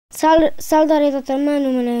Salutare toată lumea,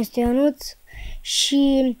 numele este Ionuț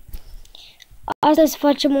și astăzi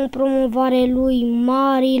facem o promovare lui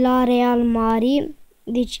Mari la Real Mari.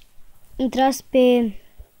 Deci intrați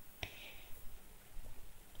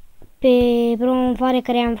pe promovare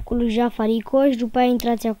care am făcut lui Jafarico și după aia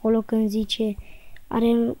intrați acolo când zice, are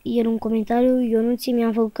el un comentariu, Ionuț,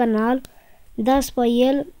 mi-am făcut canal, dați pe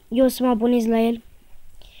el, eu o să mă abonez la el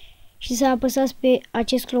și să apăsați pe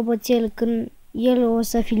acest clopoțel când el o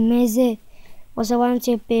să filmeze, o să vă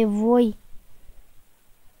anunțe pe voi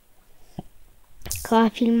că a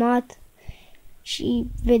filmat și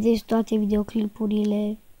vedeți toate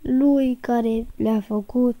videoclipurile lui care le-a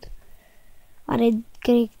făcut. Are,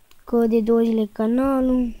 cred că de 2 zile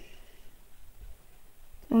canalul.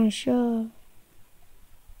 Așa.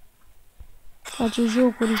 Face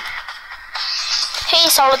jocuri. Hei,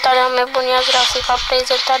 salutare, am nebunia grafică,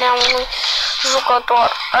 prezentarea unui jucător,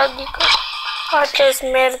 adică acest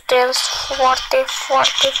Mertens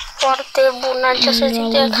foarte bun, ce să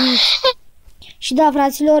zic el. Și da,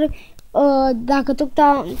 fraților, dacă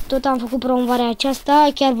tot am făcut promovarea aceasta,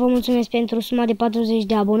 chiar vă mulțumesc pentru suma de 40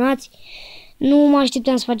 de abonați. Nu mă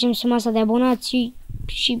așteptam să facem suma asta de abonați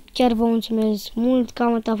și chiar vă mulțumesc mult.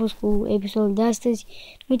 Cam atât a fost cu episodul de astăzi.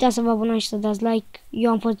 Nu uitați să vă abonați și să dați like.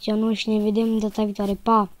 Eu am fost Ionuț și ne vedem data viitoare.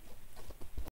 Pa!